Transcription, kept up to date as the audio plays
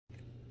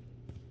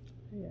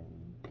Yeah.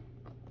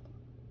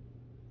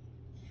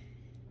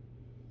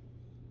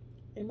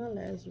 In my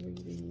last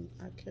reading,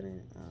 I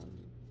couldn't,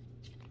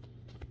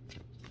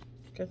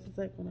 because it's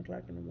like 1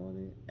 o'clock in the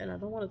morning, and I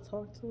don't want to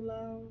talk too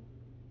loud.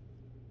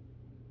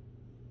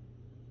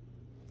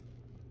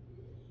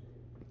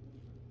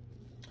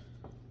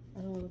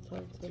 I don't want to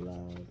talk too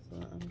loud, so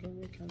I'm gonna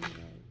be kind of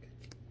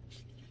like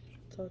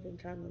talking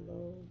kind of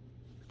low.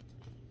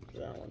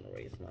 'Cause I don't want to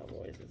raise my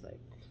voice. It's like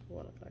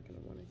 1 o'clock in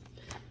the morning,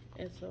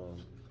 and so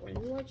when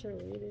you watch your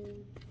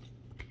reading,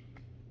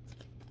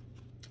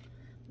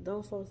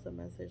 don't force the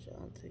message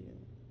onto you.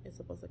 It's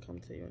supposed to come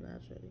to you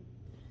naturally.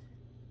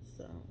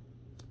 So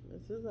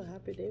this is a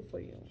happy day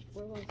for you.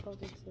 Whoever I'm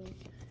talking to,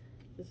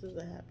 this is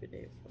a happy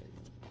day for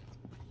you.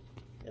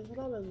 There's a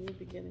lot of new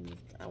beginnings.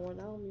 When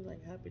I don't mean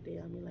like happy day,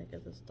 I mean like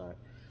as a start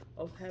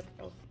of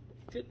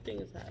good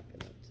things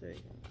happening to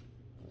you.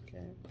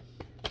 Okay,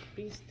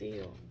 be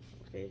still.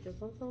 Okay, because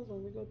sometimes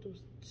when we go through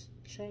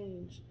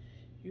change,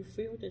 you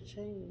feel the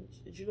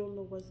change. That you don't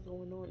know what's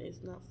going on.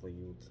 It's not for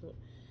you to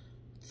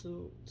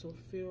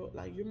feel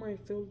like you might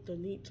feel the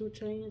need to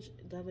change.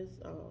 That is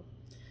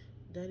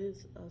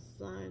a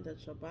sign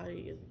that your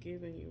body is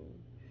giving you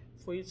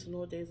for you to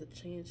know there's a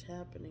change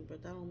happening.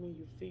 But that don't mean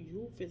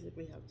you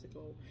physically have to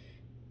go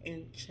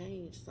and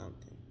change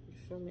something. You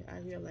feel me? I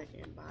hear like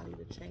embody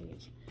the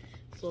change.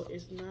 So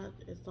it's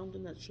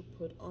something that you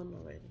put on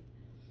already.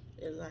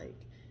 It's like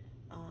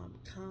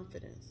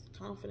confidence.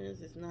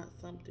 Confidence is not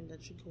something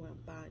that you go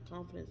and buy.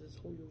 Confidence is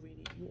who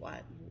you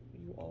are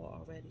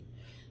already.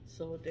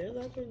 So there's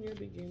like a new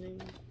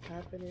beginning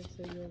happening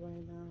to you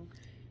right now,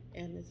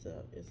 and it's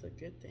a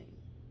good thing.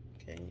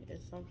 Okay,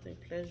 it's something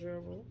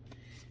pleasurable,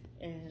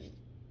 and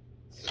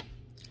I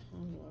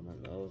don't know,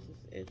 my nose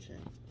is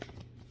itching.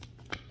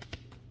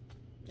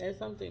 It's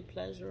something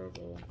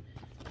pleasurable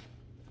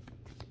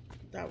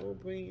that will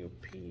bring you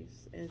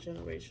peace and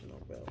generational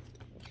wealth.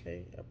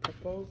 Okay, a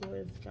proposal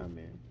is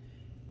coming.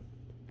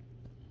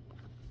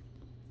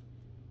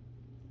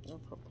 A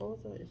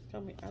proposal is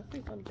coming. I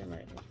see something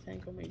like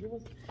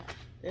entanglement.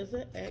 There's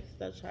an ex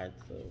that tried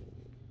to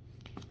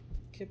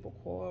keep a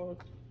cord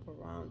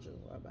around you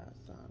about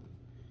something.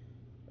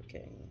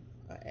 Okay,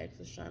 our ex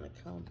is trying to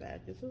come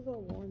back. This is a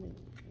warning.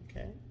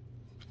 Okay,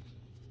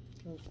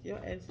 'cause your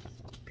ex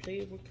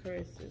played with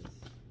curses.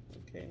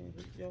 Okay,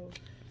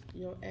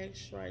 your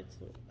ex tried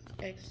to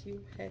hex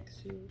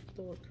you,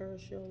 throw a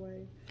curse your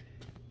way,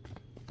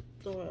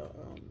 throw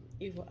a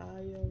evil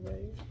eye your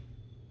way,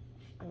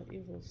 an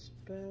evil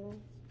spell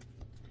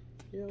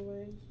your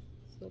way.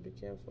 So be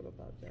careful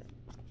about that.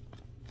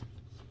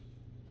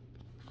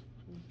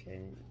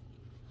 Okay,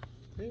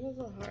 it was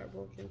a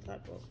heartbroken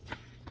type of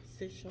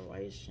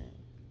situation.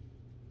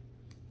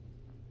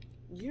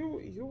 You're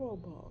a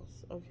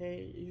boss,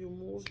 okay? You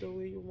move the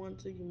way you want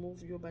to. You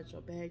move. You're about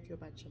your bag. You're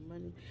about your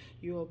money.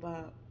 You're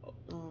about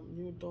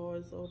new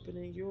doors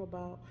opening. You're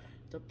about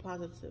the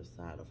positive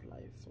side of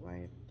life,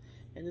 right?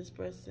 And this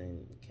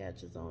person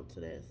catches on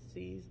to that,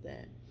 sees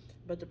that,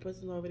 but the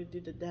person already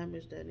did the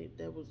damage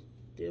that was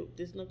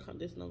there's no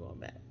going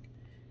back.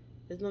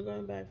 There's no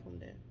going back from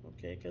there,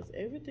 okay? Because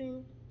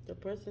everything the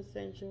person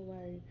sent your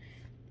way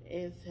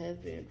has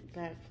been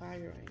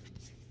backfiring.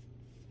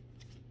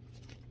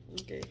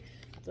 Okay,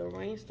 the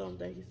rainstorm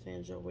that he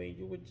sends your way,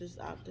 you were just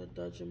out there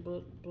dodging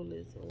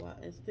bullets a while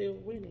and still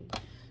winning.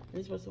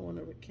 This person want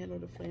to rekindle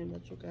the flame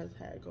that you guys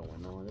had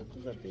going on. This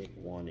is a big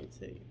warning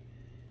to you.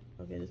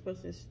 Okay, this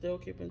person is still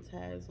keeping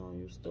tabs on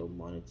you, still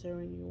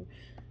monitoring you,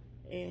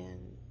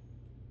 and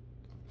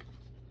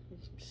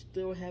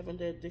still having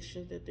the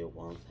addiction that they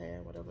once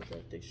had, whatever the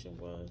addiction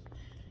was.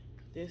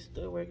 They're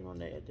still working on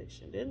that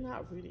addiction. They're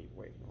not really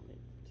working on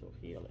it to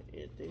heal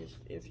it.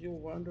 If you're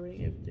wondering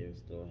if they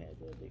still have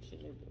the addiction,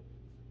 they do.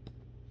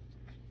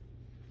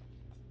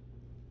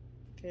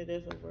 Okay,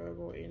 there's a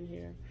Virgo in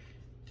here.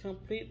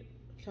 Complete,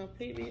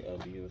 completely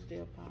abuse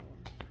their power.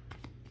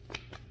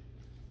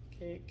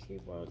 Okay,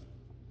 keyboard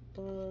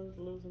thugs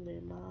losing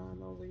their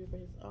mind over you, but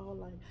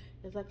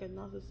it's like a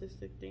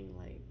narcissistic thing.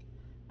 Like,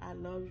 I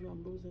love you,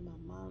 I'm losing my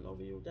mind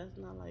over you. That's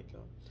not like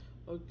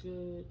a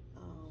good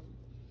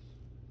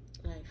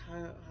like how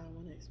I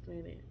want to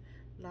explain it.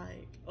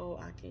 Like, oh,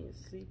 I can't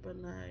sleep at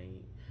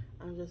night.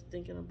 I'm just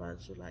thinking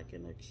about you like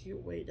in a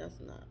cute way. That's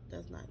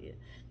not it.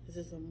 This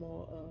is a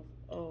more of,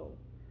 oh,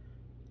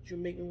 you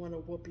make me want to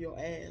whoop your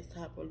ass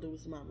type of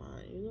lose my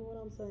mind. You know what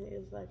I'm saying?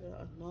 It's like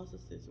a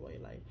narcissist way.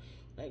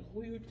 Like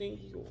who you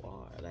think you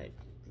are.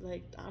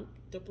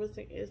 The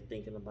person is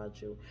thinking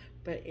about you,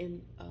 but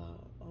in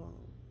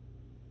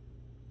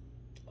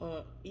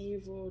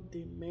evil,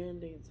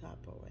 demanding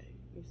type of way.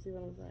 You see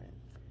what I'm saying?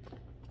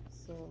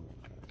 So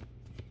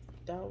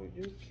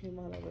you came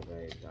out of a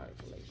very dark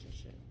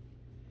relationship,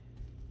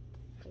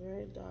 a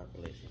very dark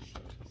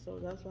relationship. So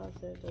that's why I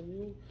said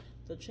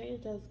the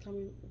change that's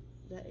coming,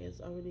 that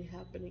is already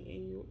happening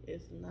in you,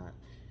 is not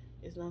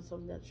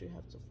something that you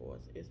have to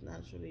force. It's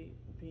naturally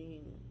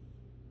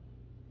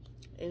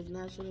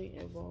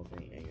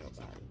evolving in your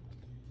body.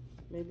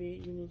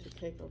 Maybe you need to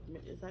take a.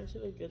 It's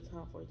actually a good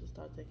time for you to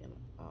start taking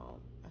a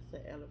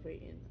mindset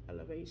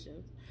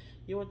elevations.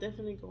 You are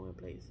definitely going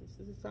places.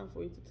 This is time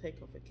for you to take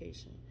a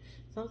vacation.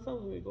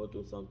 Sometimes when we go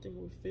through something,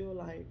 we feel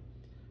like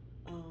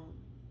um,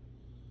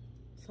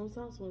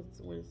 sometimes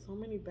when so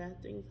many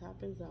bad things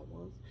happens at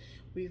once,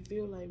 we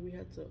feel like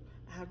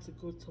I have to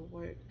go to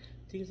work.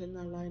 Things are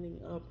not lining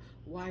up.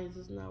 Why is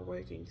this not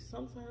working?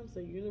 Sometimes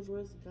the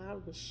universe,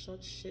 God will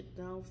shut shit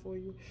down for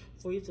you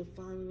to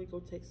finally go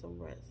take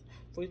some rest,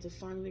 for you to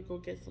finally go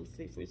get some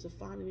sleep, for you to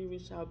finally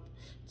reach out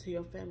to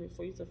your family,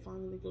 for you to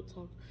finally go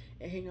talk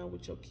and hang out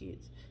with your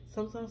kids.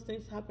 Sometimes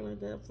things happen like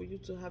that for you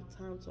to have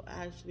time to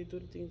actually do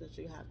the things that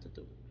you have to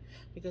do.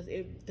 Because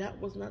if that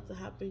was not to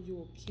happen, you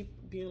will keep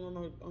being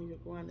on your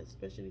grind,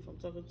 especially if I'm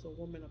talking to a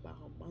woman about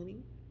her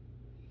money.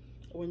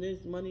 When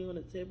there's money on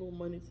the table,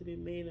 money to be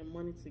made and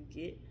money to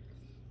get,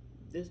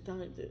 this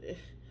time,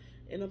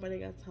 ain't nobody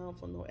got time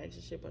for no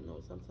extra shit. But no,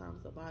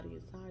 sometimes the body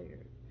is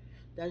tired.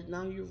 That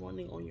now you're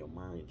running on your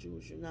mind,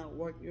 Jews. You're not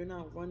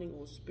running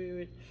on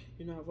spirit.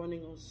 You're not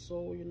running on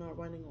soul. You're not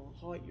running on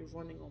heart. You're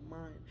running on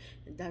mind,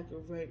 and that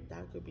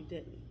could be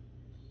deadly.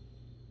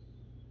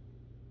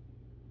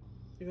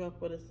 You have to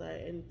put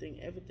aside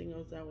everything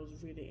else that was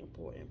really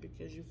important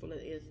because you feel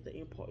like it's the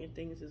important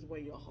things is where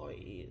your heart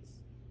is.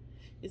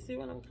 You see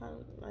what I'm kind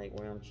of like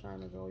where I'm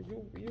trying to go.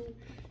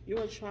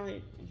 You're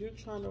trying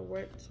to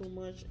work too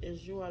much.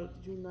 Is you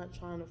not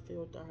trying to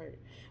feel the hurt,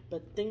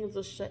 but things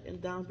are shutting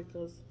down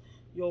because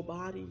your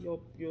body,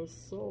 your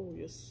soul,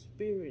 your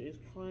spirit is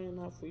crying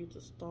out for you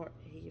to start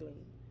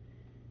healing.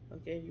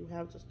 Okay, you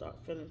have to start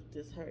feeling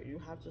this hurt. You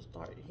have to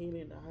start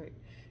healing the hurt.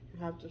 You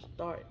have to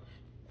start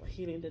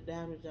healing the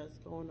damage that's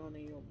going on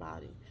in your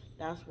body.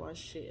 That's why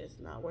shit is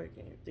not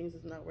working. If things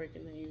is not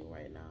working in you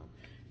right now,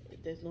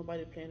 there's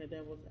nobody playing the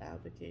devil's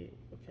advocate,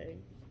 okay?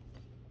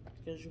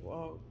 Because you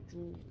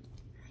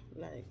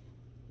like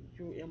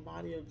you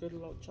embody a good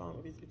luck charm.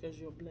 It's because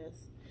you're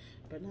blessed.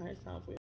 But now it's time for